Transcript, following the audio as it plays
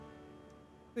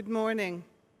Good morning.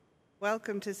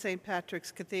 Welcome to St.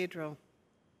 Patrick's Cathedral.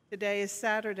 Today is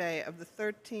Saturday of the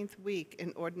 13th week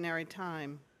in Ordinary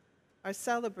Time. Our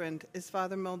celebrant is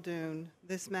Father Muldoon.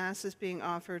 This Mass is being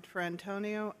offered for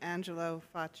Antonio Angelo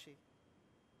Facci.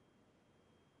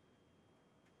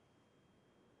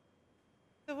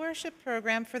 The worship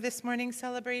program for this morning's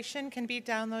celebration can be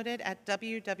downloaded at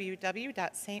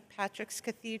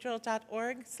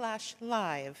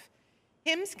www.stpatrickscathedral.org/live.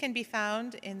 Hymns can be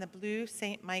found in the blue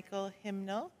St. Michael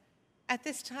hymnal. At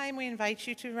this time, we invite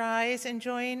you to rise and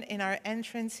join in our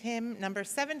entrance hymn, number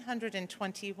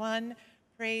 721,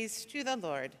 Praise to the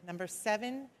Lord, number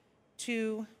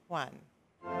 721.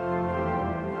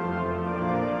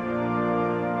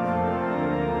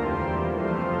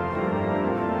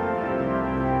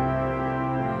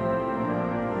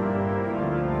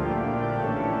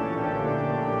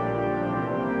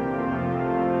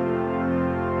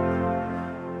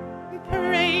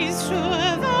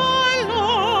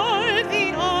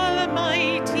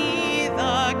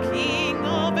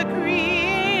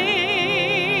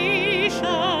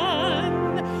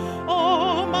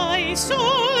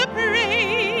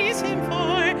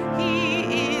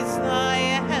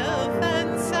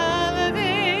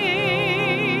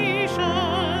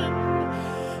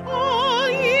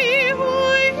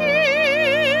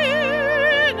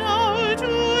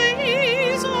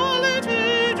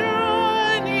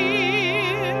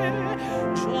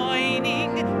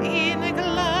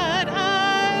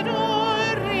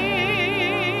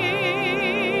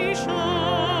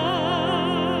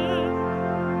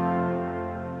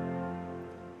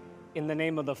 In the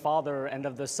name of the Father, and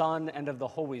of the Son, and of the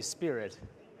Holy Spirit,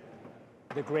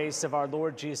 the grace of our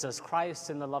Lord Jesus Christ,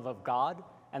 and the love of God,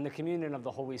 and the communion of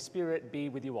the Holy Spirit be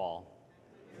with you all.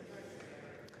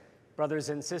 Brothers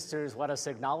and sisters, let us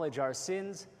acknowledge our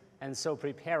sins, and so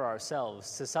prepare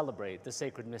ourselves to celebrate the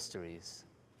sacred mysteries.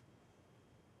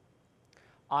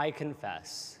 I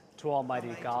confess to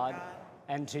Almighty God,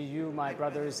 and to you, my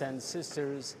brothers and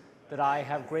sisters, that I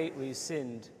have greatly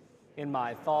sinned in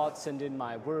my thoughts and in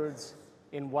my words,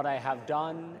 in what I have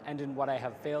done and in what I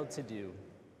have failed to do,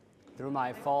 through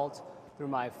my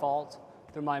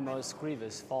most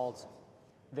grievous fault.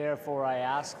 Therefore I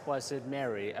ask Blessed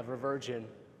Mary, ever Virgin,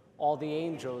 all the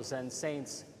angels and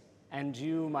saints, and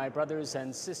you, my brothers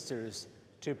and sisters,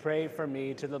 to pray for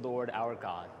me to the Lord our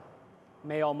God.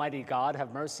 May Almighty God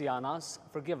have mercy on us,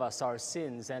 forgive us our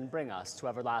sins, and bring us to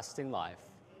everlasting life.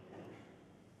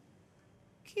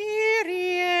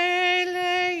 Kyrie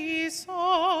eleison,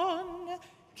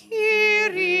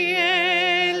 Kyrie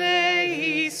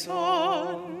eleison,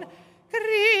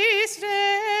 Christe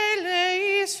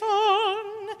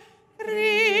eleison,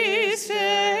 Christe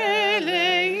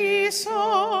eleison,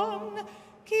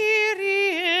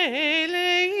 Kyrie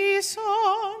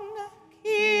eleison,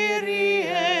 Kyrie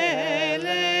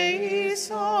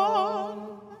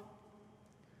eleison.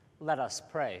 Let us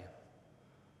pray.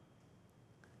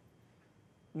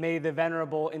 May the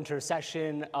venerable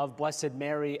intercession of Blessed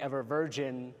Mary, ever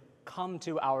Virgin, come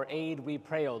to our aid, we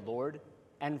pray, O Lord,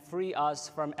 and free us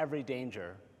from every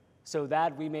danger, so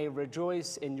that we may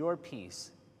rejoice in your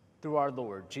peace through our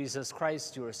Lord Jesus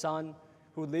Christ, your Son,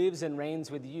 who lives and reigns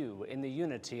with you in the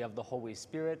unity of the Holy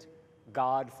Spirit,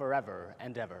 God forever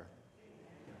and ever.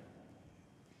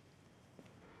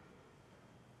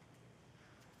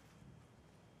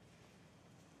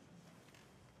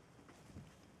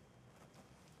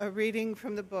 A reading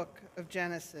from the book of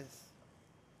Genesis.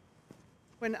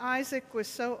 When Isaac was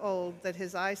so old that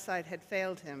his eyesight had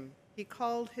failed him, he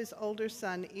called his older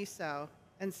son Esau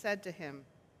and said to him,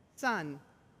 "Son."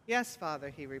 "Yes, father,"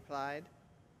 he replied.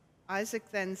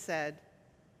 Isaac then said,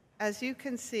 "As you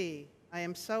can see, I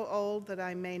am so old that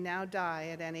I may now die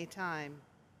at any time.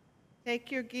 Take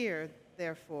your gear,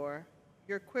 therefore,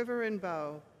 your quiver and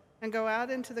bow, and go out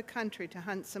into the country to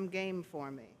hunt some game for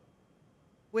me.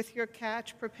 With your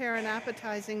catch, prepare an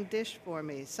appetizing dish for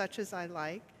me, such as I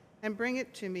like, and bring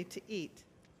it to me to eat,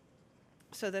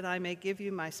 so that I may give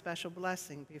you my special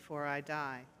blessing before I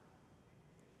die."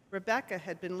 Rebekah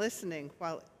had been listening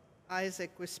while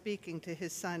Isaac was speaking to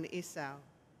his son Esau.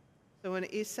 So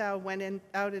when Esau went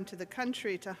out into the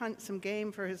country to hunt some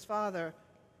game for his father,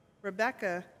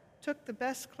 Rebekah took the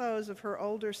best clothes of her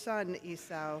older son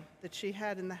Esau that she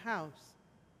had in the house,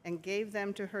 and gave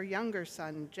them to her younger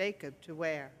son, Jacob, to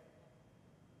wear.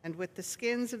 And with the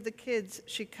skins of the kids,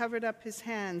 she covered up his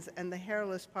hands and the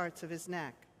hairless parts of his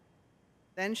neck.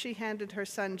 Then she handed her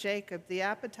son Jacob the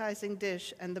appetizing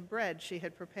dish and the bread she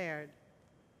had prepared.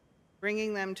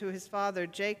 Bringing them to his father,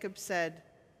 Jacob said,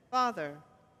 "Father."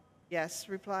 "Yes,"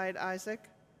 replied Isaac.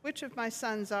 "Which of my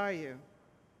sons are you?"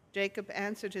 Jacob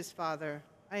answered his father,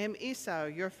 I am Esau,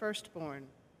 your firstborn.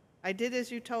 I did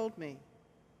as you told me.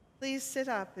 Please sit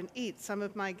up and eat some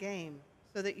of my game,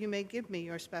 so that you may give me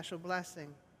your special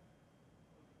blessing."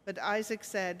 But Isaac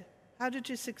said, "How did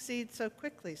you succeed so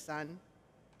quickly, son?"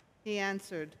 He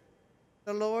answered,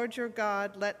 "The Lord your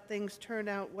God let things turn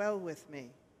out well with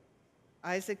me."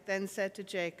 Isaac then said to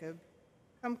Jacob,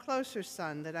 "Come closer,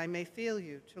 son, that I may feel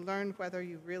you, to learn whether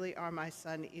you really are my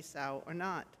son Esau or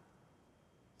not."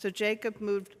 So Jacob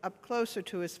moved up closer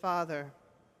to his father.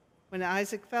 When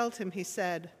Isaac felt him, he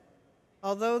said,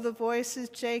 "Although the voice is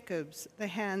Jacob's, the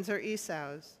hands are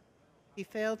Esau's." He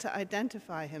failed to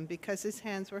identify him because his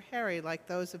hands were hairy like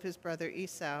those of his brother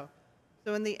Esau.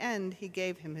 So in the end, he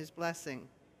gave him his blessing.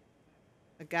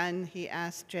 Again, he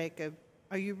asked Jacob,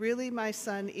 "Are you really my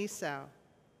son Esau?"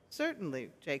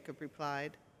 "Certainly," Jacob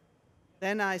replied.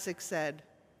 Then Isaac said,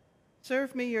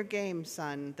 "Serve me your game,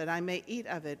 son, that I may eat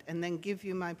of it and then give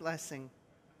you my blessing."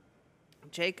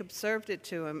 Jacob served it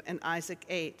to him, and Isaac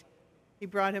ate. He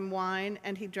brought him wine,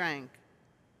 and he drank.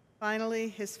 Finally,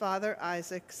 his father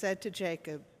Isaac said to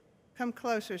Jacob, "Come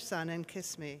closer, son, and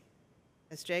kiss me."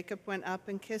 As Jacob went up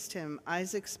and kissed him,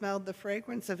 Isaac smelled the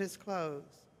fragrance of his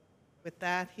clothes. With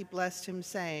that, he blessed him,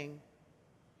 saying,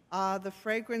 "Ah, the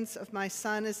fragrance of my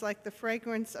son is like the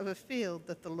fragrance of a field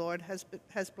that the Lord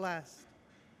has blessed.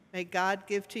 May God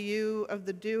give to you of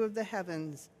the dew of the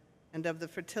heavens and of the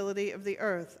fertility of the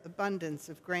earth abundance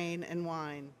of grain and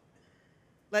wine.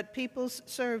 Let peoples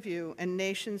serve you and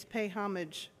nations pay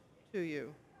homage to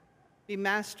you. Be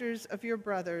masters of your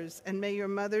brothers, and may your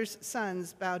mother's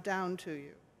sons bow down to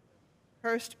you.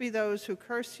 Cursed be those who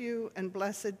curse you, and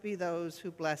blessed be those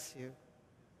who bless you."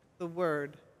 The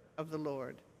word of the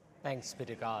Lord. Thanks be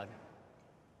to God.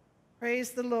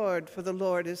 Praise the Lord, for the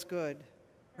Lord is good.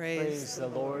 Praise the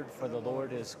Lord, for the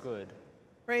Lord is good.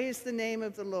 Praise the name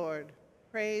of the Lord.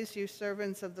 Praise you,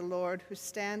 servants of the Lord, who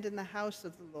stand in the house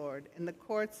of the Lord, in the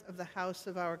courts of the house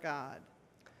of our God.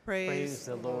 Praise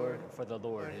the Lord, for the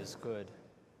Lord is good.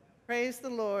 Praise the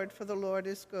Lord, for the Lord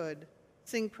is good.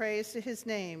 Sing praise to his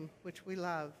name, which we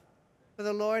love. For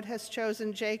the Lord has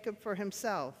chosen Jacob for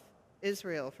himself,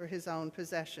 Israel for his own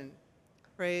possession.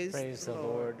 Praise the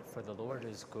Lord, for the Lord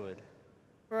is good.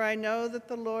 For I know that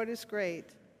the Lord is great.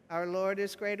 Our Lord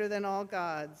is greater than all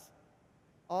gods.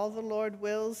 All the Lord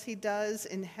wills he does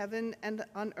in heaven and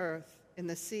on earth, in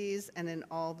the seas and in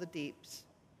all the deeps.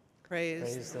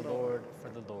 Praise the Lord, for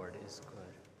the Lord is good.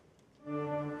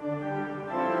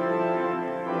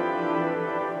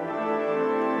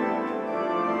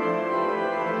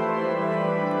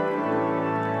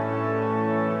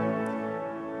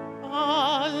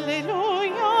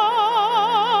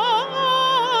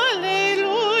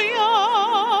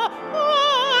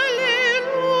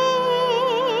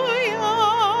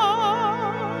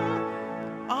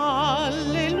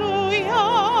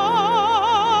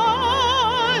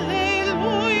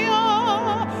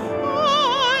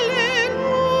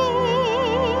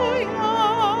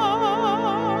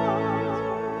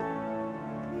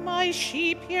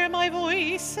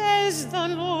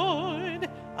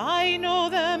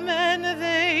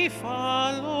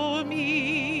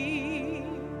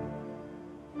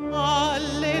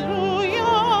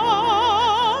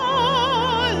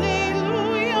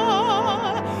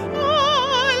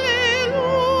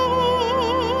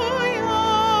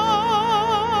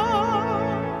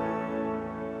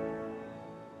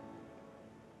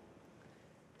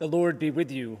 The Lord be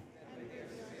with you.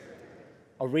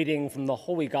 A reading from the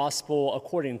Holy Gospel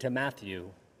according to Matthew.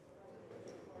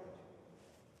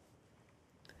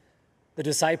 The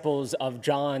disciples of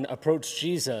John approached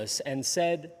Jesus and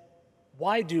said,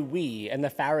 "Why do we and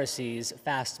the Pharisees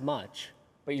fast much,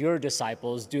 but your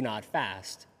disciples do not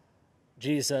fast?"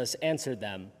 Jesus answered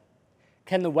them,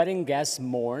 "Can the wedding guests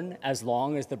mourn as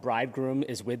long as the bridegroom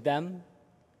is with them?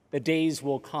 The days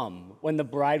will come when the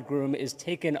bridegroom is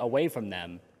taken away from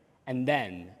them, and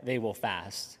then they will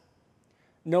fast.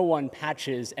 No one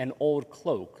patches an old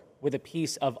cloak with a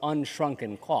piece of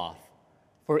unshrunken cloth,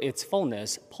 for its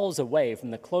fullness pulls away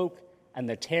from the cloak and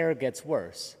the tear gets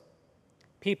worse.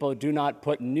 People do not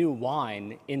put new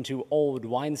wine into old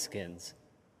wineskins.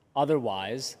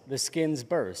 Otherwise, the skins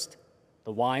burst,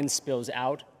 the wine spills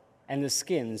out, and the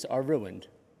skins are ruined.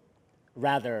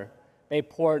 Rather, they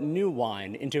pour new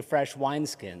wine into fresh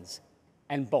wineskins,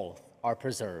 and both are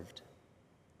preserved."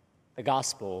 The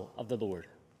Gospel of the Lord.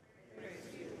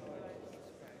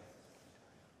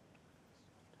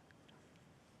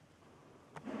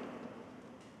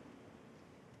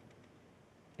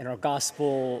 In our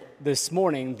Gospel this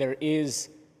morning, there is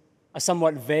a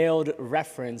somewhat veiled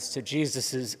reference to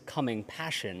Jesus' coming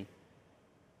passion.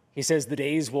 He says, "The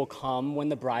days will come when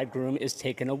the bridegroom is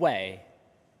taken away,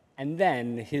 and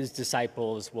then his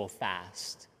disciples will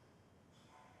fast.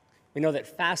 We know that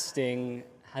fasting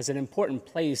has an important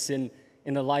place in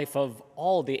the life of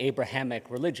all the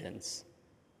Abrahamic religions,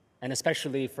 and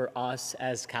especially for us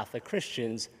as Catholic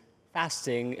Christians,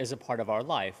 fasting is a part of our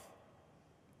life.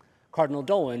 Cardinal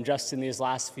Dolan, just in these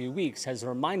last few weeks, has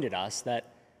reminded us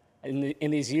that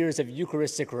in these years of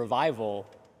Eucharistic revival,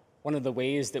 one of the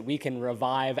ways that we can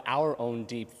revive our own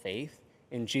deep faith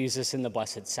in Jesus in the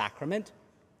Blessed Sacrament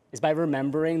is by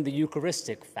remembering the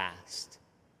Eucharistic fast.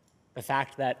 The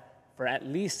fact that for at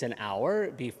least an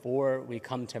hour before we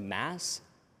come to Mass,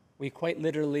 we quite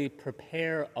literally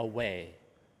prepare a way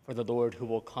for the Lord who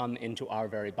will come into our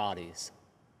very bodies.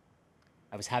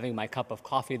 I was having my cup of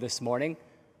coffee this morning.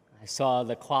 I saw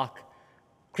the clock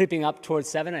creeping up towards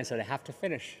 7. I said, I have to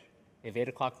finish. We have 8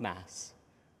 o'clock Mass,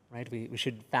 right? We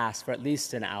should fast for at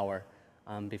least an hour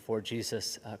before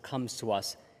Jesus comes to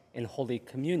us in Holy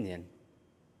Communion.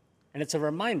 And it's a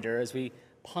reminder, as we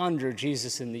ponder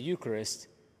Jesus in the Eucharist,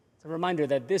 it's a reminder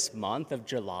that this month of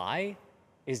July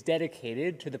is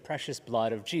dedicated to the precious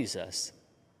blood of Jesus.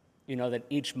 You know that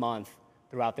each month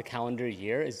throughout the calendar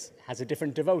year has a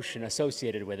different devotion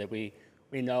associated with it. We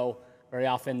know very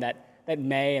often that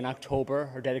May and October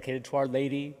are dedicated to Our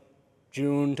Lady,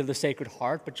 June to the Sacred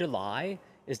Heart, but July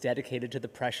is dedicated to the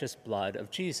precious blood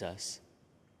of Jesus.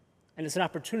 And it's an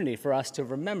opportunity for us to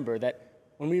remember that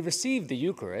when we receive the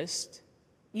Eucharist,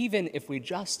 even if we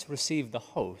just receive the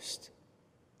host,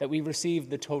 that we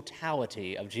receive the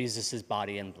totality of Jesus'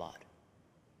 body and blood.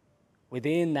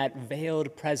 Within that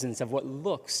veiled presence of what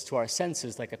looks to our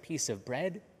senses like a piece of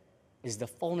bread is the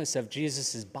fullness of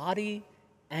Jesus' body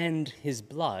and his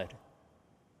blood.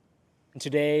 And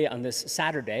today, on this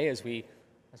Saturday, as we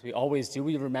always do,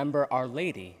 we remember Our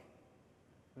Lady.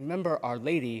 Remember Our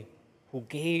Lady who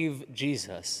gave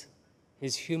Jesus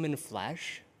his human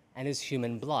flesh and his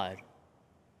human blood.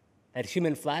 That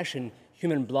human flesh and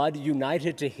human blood,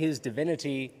 united to his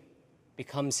divinity,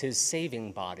 becomes his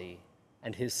saving body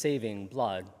and his saving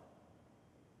blood.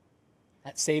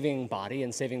 That saving body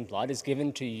and saving blood is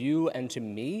given to you and to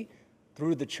me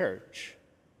through the Church.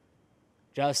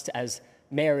 Just as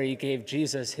Mary gave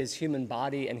Jesus his human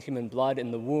body and human blood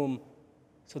in the womb,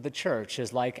 so the Church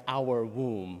is like our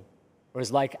womb, or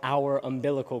is like our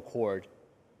umbilical cord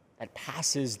that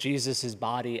passes Jesus'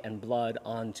 body and blood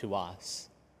on to us,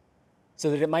 so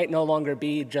that it might no longer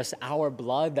be just our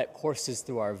blood that courses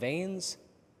through our veins,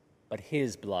 but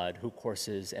his blood who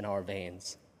courses in our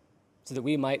veins, so that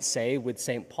we might say with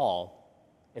St. Paul,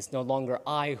 it's no longer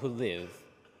I who live,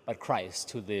 but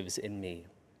Christ who lives in me.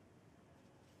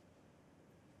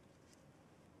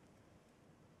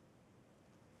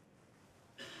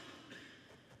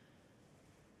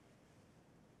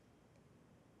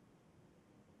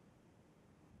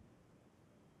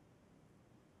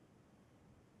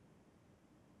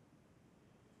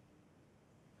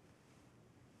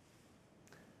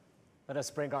 Let us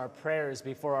bring our prayers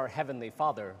before our Heavenly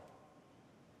Father.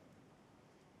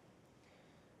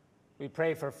 We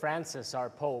pray for Francis, our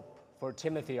Pope, for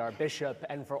Timothy, our Bishop,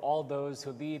 and for all those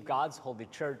who lead God's holy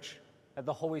church, that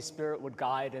the Holy Spirit would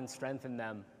guide and strengthen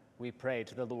them. We pray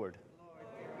to the Lord.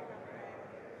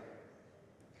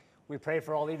 We pray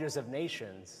for all leaders of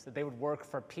nations, that they would work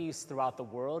for peace throughout the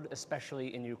world,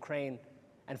 especially in Ukraine,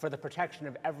 and for the protection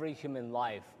of every human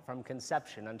life from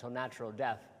conception until natural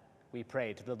death. We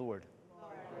pray to the Lord.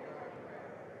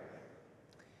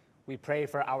 We pray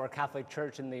for our Catholic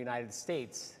Church in the United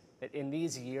States, that in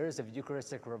these years of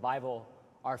Eucharistic revival,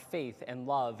 our faith and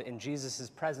love in Jesus'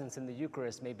 presence in the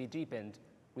Eucharist may be deepened.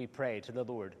 We pray to the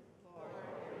Lord.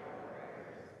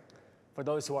 For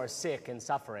those who are sick and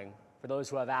suffering, for those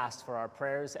who have asked for our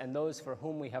prayers, and those for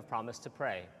whom we have promised to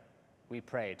pray, we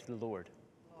pray to the Lord.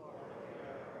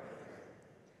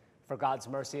 For God's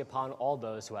mercy upon all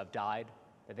those who have died,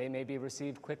 that they may be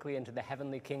received quickly into the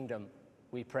heavenly kingdom,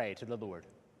 we pray to the Lord.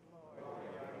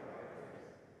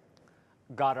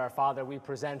 God our Father, we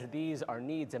present these, our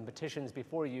needs and petitions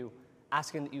before you,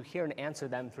 asking that you hear and answer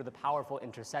them through the powerful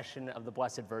intercession of the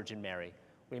Blessed Virgin Mary.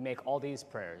 We make all these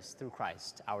prayers through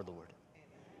Christ our Lord.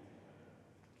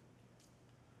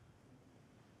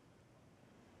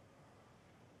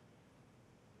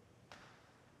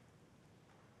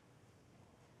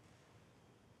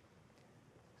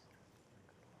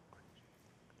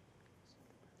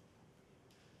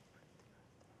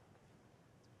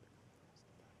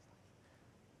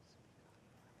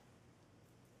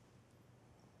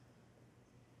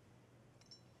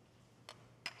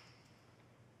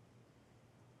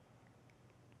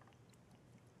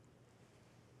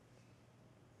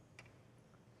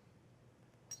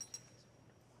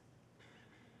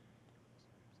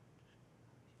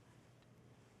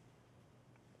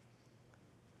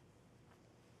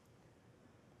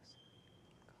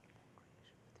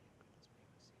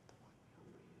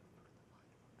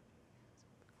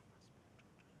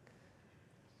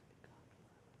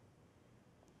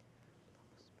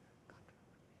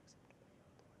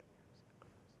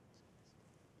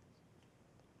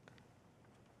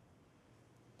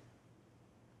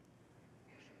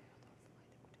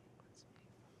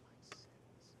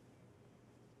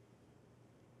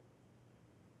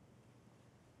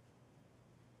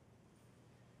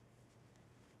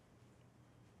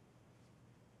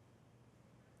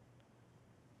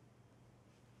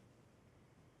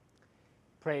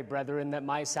 Pray, brethren, that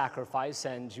my sacrifice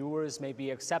and yours may be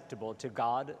acceptable to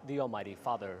God, the Almighty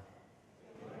Father.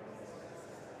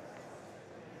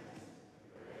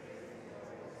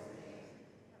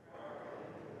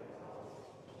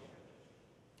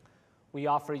 We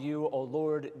offer you, O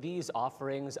Lord, these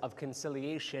offerings of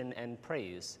conciliation and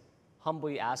praise,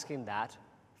 humbly asking that,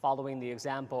 following the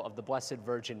example of the Blessed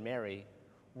Virgin Mary,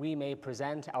 we may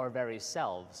present our very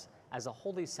selves as a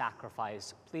holy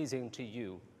sacrifice pleasing to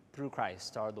you through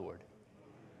Christ our Lord.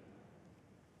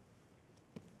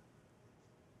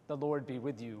 The Lord be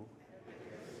with you.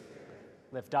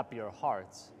 Lift up your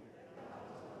hearts.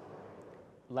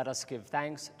 Let us give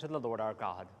thanks to the Lord our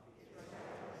God.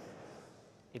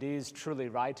 It is truly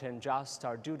right and just,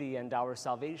 our duty and our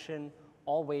salvation,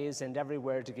 always and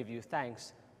everywhere to give you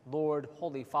thanks, Lord,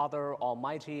 Holy Father,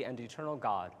 Almighty and eternal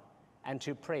God, and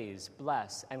to praise,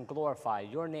 bless, and glorify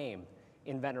your name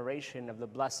in veneration of the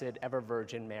Blessed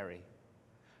Ever-Virgin Mary.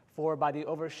 For by the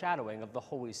overshadowing of the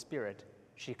Holy Spirit,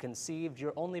 she conceived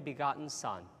your only begotten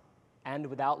Son, and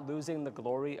without losing the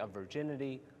glory of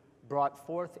virginity, brought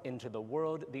forth into the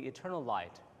world the eternal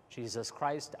light, Jesus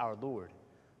Christ our Lord.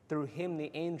 Through him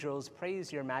the angels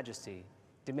praise your majesty,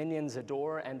 dominions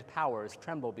adore, and powers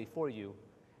tremble before you.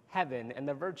 Heaven and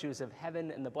the virtues of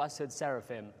heaven and the blessed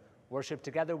seraphim worship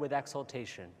together with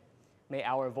exultation. May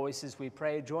our voices, we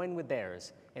pray, join with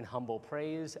theirs in humble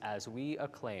praise as we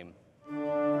acclaim.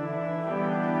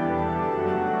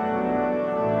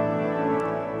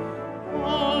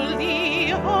 Holy,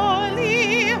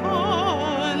 holy,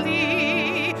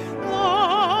 holy,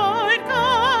 Lord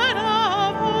God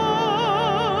of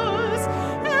hosts,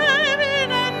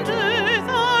 heaven and earth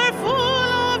are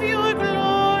full of your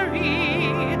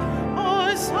glory.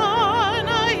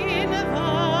 Hosanna in the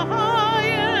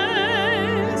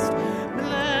highest.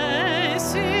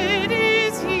 Blessed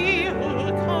is he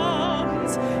who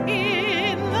comes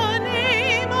in the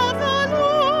name of the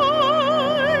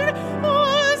Lord.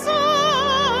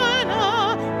 Hosanna,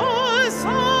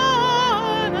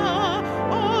 Hosanna,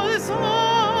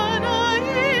 Hosanna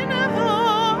in the highest.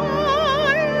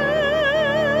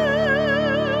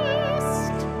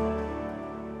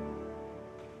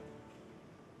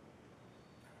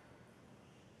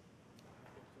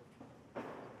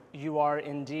 You are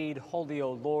indeed holy,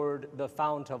 O Lord, the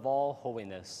fount of all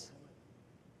holiness.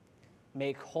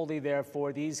 Make holy,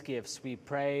 therefore, these gifts, we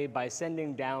pray, by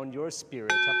sending down your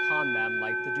Spirit upon them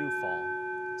like the dewfall,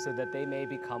 so that they may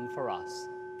become for us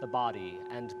the body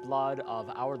and blood of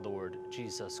our Lord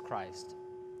Jesus Christ.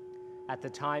 At the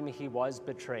time he was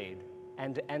betrayed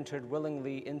and entered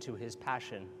willingly into his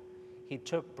passion, he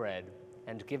took bread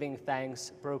and, giving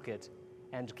thanks, broke it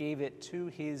and gave it to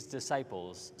his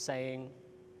disciples, saying,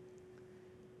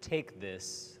 "Take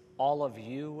this, all of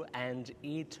you, and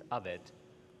eat of it,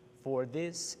 for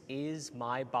this is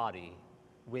my body,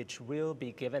 which will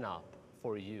be given up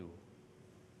for you."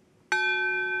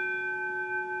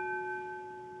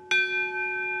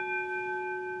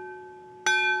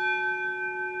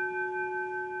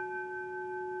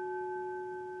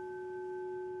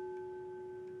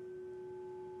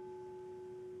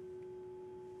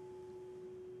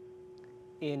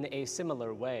 In a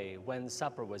similar way, when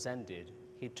supper was ended,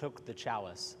 he took the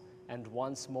chalice, and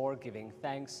once more giving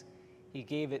thanks, he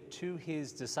gave it to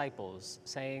his disciples,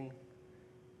 saying,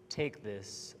 "Take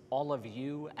this, all of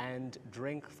you, and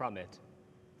drink from it,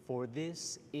 for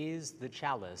this is the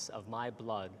chalice of my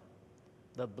blood,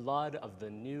 the blood of the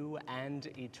new and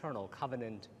eternal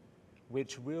covenant,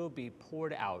 which will be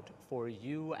poured out for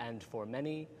you and for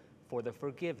many for the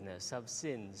forgiveness of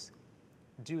sins.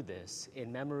 Do this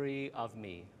in memory of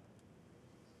me."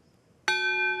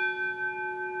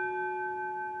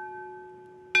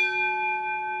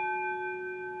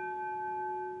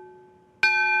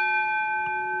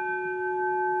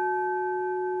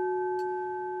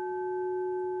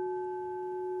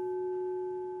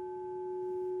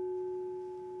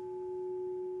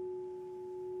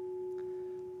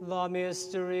 The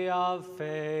mystery of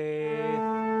faith.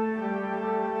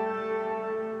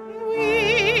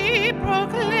 We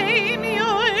proclaim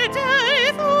your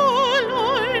death, O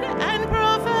Lord, and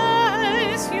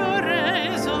profess your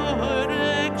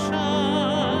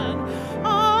resurrection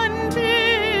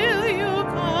until you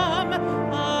come again.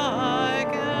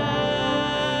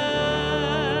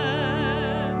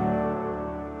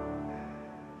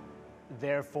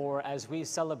 Therefore, as we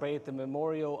celebrate the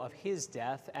memorial of his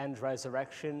death and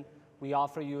resurrection, we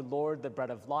offer you, Lord, the bread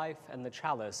of life and the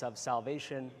chalice of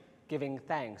salvation, giving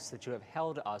thanks that you have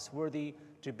held us worthy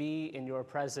to be in your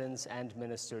presence and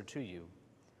minister to you.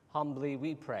 Humbly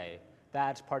we pray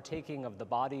that, partaking of the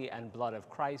body and blood of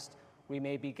Christ, we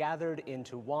may be gathered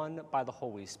into one by the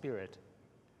Holy Spirit.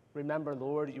 Remember,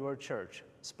 Lord, your church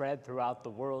spread throughout the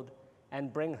world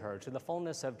and bring her to the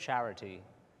fullness of charity,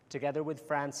 together with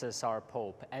Francis, our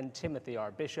Pope, and Timothy,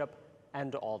 our Bishop,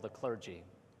 and all the clergy.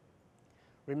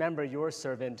 Remember your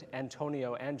servant,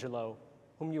 Antonio Angelo,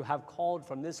 whom you have called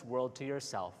from this world to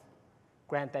yourself.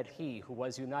 Grant that he who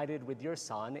was united with your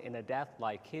Son in a death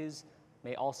like his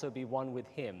may also be one with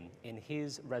him in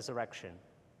his resurrection.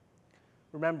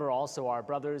 Remember also our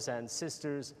brothers and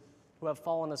sisters who have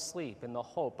fallen asleep in the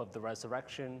hope of the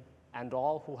resurrection, and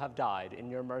all who have died in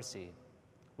your mercy.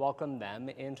 Welcome them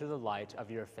into the light of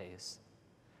your face.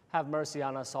 Have mercy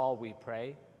on us all, we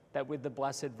pray, that with the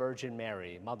Blessed Virgin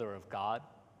Mary, Mother of God,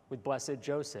 with blessed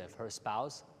Joseph, her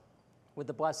spouse, with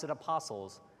the blessed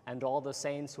apostles, and all the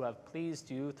saints who have pleased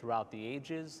you throughout the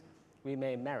ages, we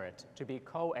may merit to be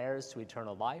co-heirs to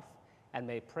eternal life, and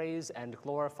may praise and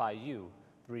glorify you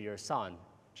through your Son,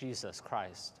 Jesus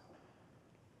Christ.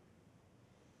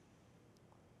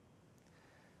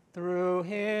 Through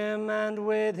him, and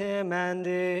with him, and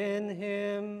in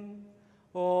him,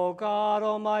 O God,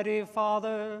 Almighty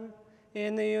Father,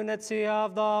 in the unity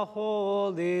of the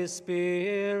Holy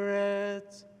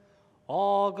Spirit,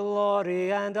 all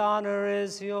glory and honor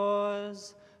is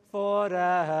yours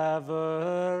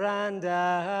forever and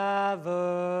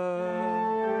ever.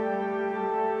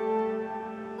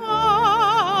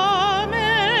 Amen.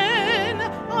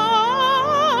 Amen.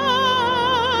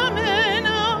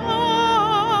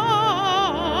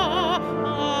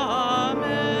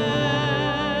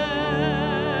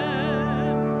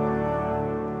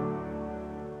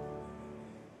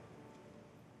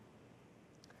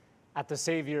 At the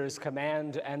Savior's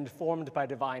command and formed by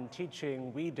divine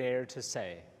teaching, we dare to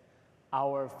say,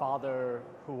 Our Father,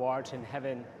 who art in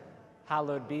heaven,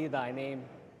 hallowed be thy name.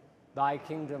 Thy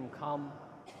kingdom come,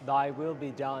 thy will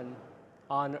be done,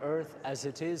 on earth as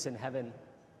it is in heaven.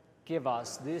 Give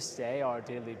us this day our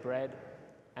daily bread,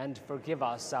 and forgive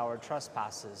us our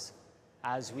trespasses,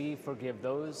 as we forgive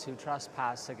those who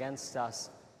trespass against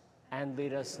us. And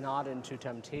lead us not into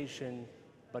temptation,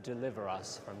 but deliver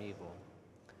us from evil.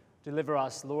 Deliver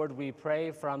us, Lord, we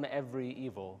pray, from every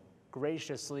evil.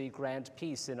 Graciously grant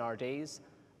peace in our days,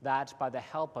 that by the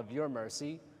help of your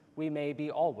mercy we may be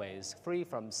always free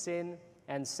from sin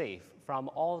and safe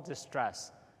from all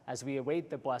distress, as we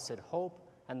await the blessed hope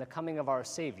and the coming of our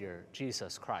Savior,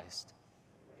 Jesus Christ.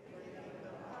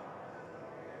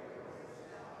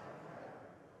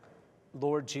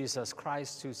 Lord Jesus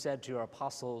Christ, who said to your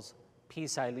apostles,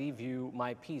 Peace I leave you,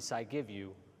 my peace I give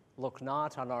you, look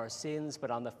not on our sins,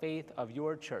 but on the faith of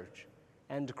your church,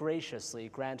 and graciously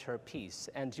grant her peace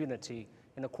and unity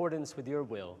in accordance with your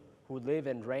will, who live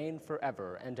and reign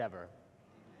forever and ever.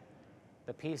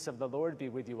 The peace of the Lord be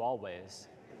with you always.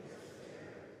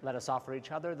 Let us offer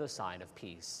each other the sign of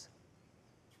peace.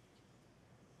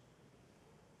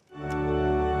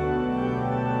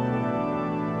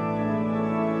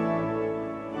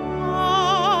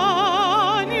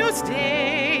 Agnus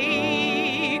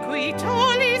Dei, qui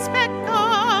tollis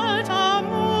peccata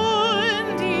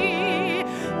mundi,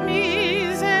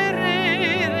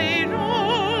 miserere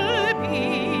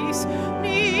nobis,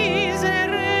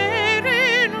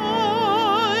 miserere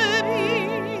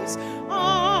nobis.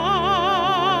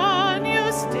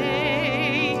 Agnus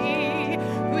Dei,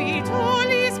 qui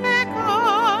tollis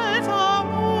peccata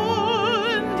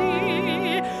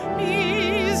mundi,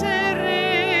 miserere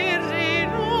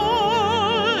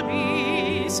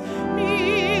nobis,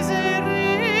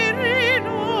 miserere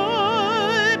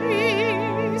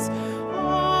nobis.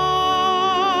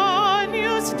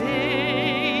 Agnus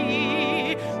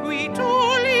Dei, qui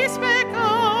tollis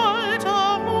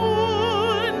peccata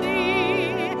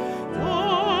mundi,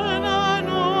 dona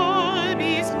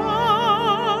nobis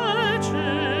pacem,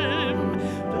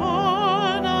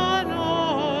 dona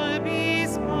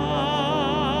nobis pacem.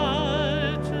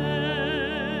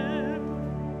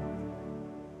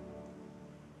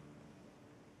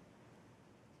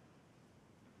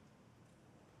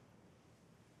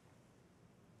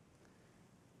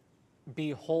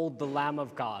 Behold the Lamb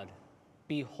of God.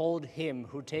 Behold him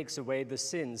who takes away the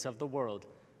sins of the world.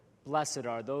 Blessed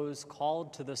are those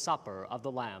called to the supper of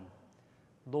the Lamb.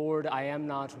 Lord, I am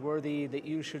not worthy that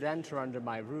you should enter under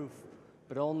my roof,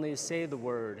 but only say the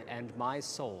word, and my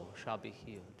soul shall be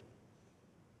healed.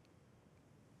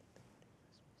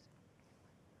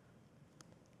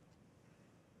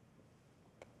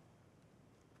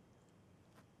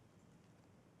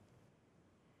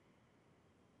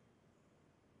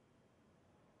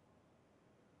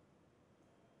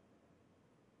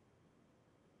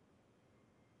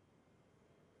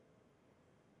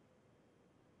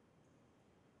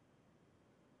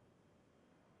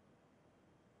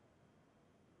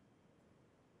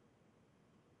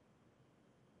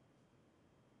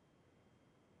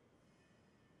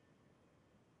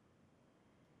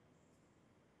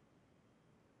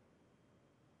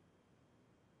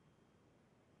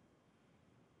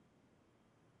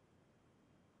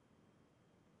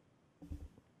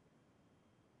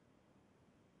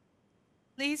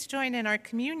 Please join in our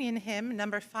communion hymn,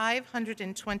 number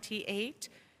 528,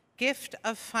 Gift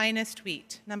of Finest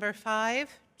Wheat, number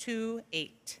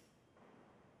 528.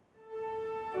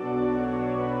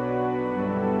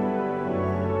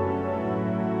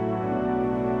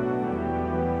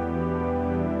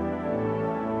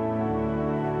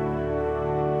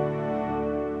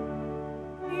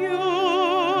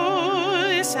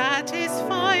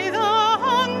 Satisfy the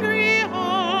hungry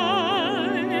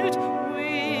heart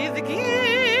with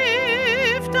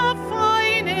gift of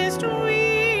finest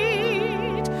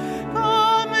wheat.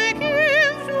 Come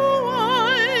give to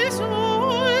us,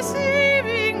 O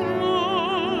saving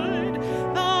Lord,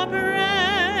 the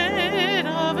bread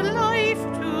of life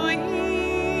to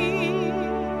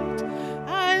eat.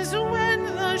 As when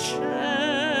the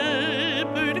shepherd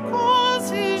calls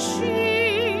his sheep,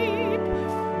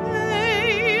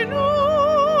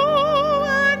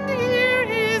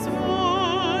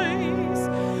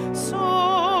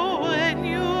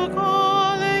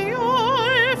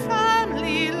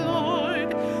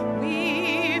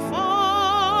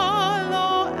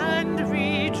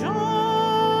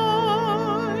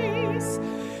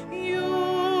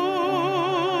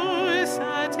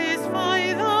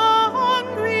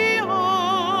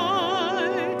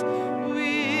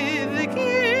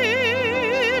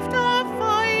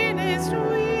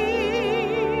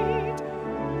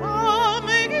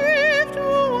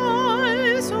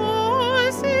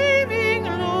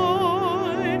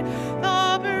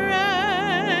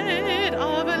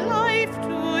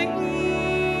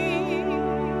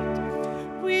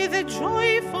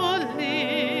 joyful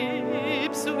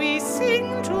lips we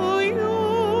sing to you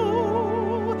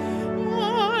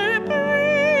our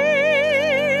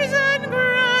praise and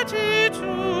gratitude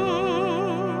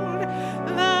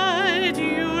that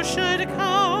you should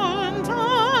count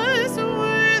us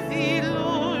worthy,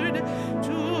 Lord,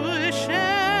 to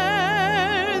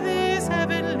share this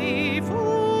heavenly food.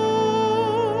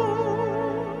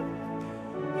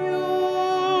 You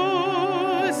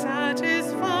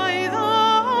satisfy the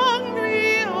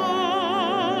hungry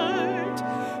heart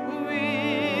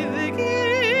with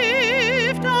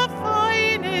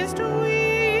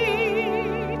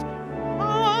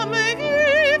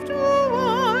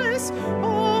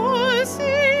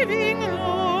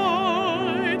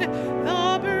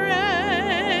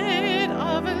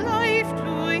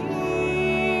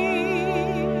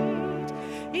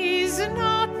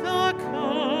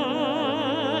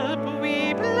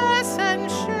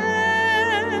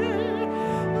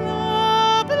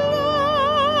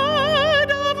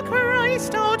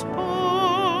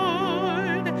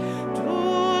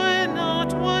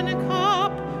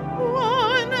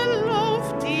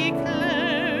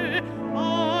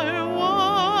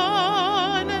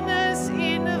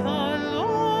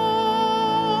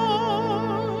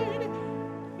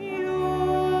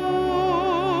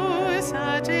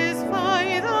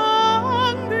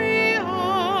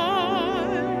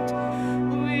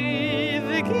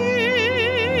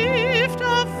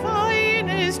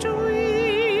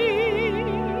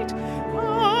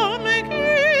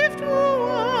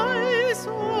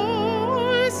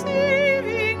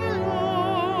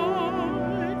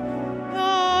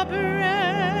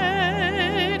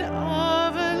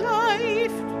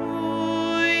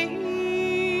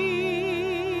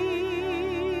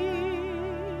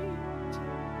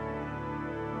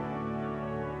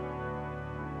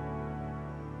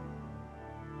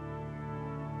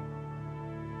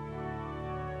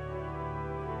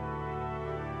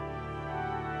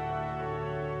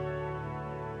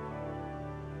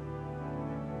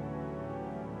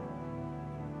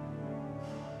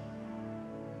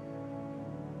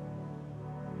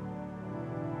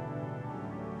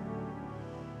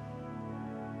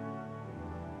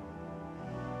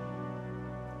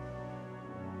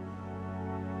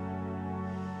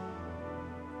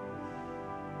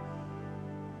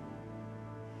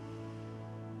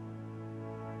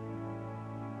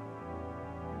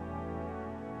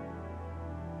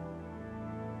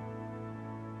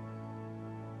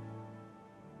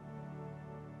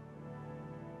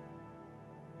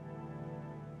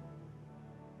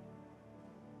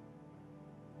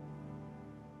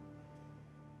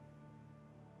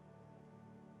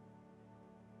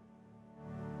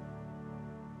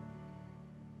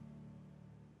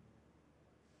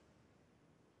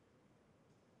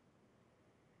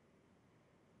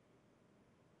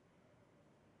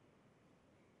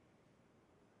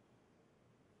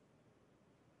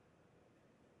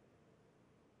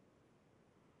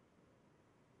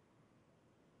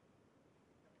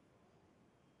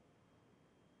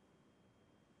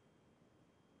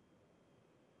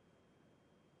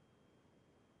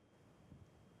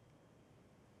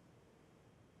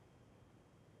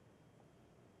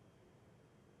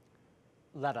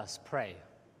Let us pray.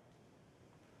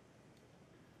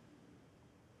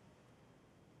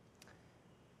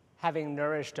 Having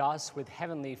nourished us with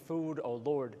heavenly food, O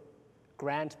Lord,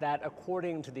 grant that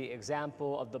according to the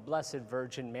example of the Blessed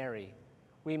Virgin Mary,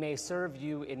 we may serve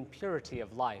you in purity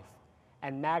of life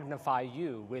and magnify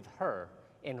you with her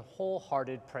in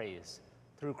wholehearted praise,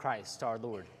 through Christ our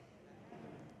Lord.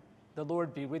 The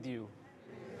Lord be with you.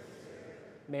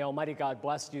 May Almighty God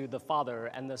bless you, the Father,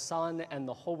 and the Son, and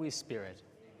the Holy Spirit.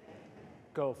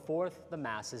 Go forth, the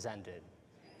Mass is ended.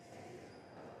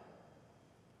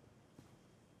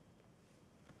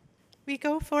 We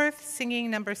go forth singing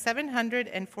number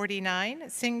 749,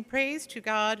 Sing Praise to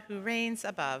God Who Reigns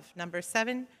Above, number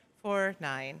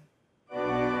 749.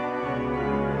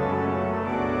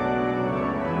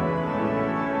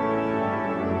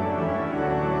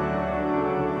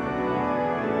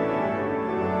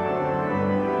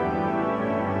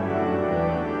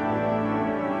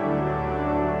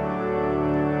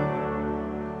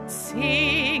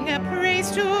 Sing a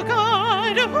praise to God.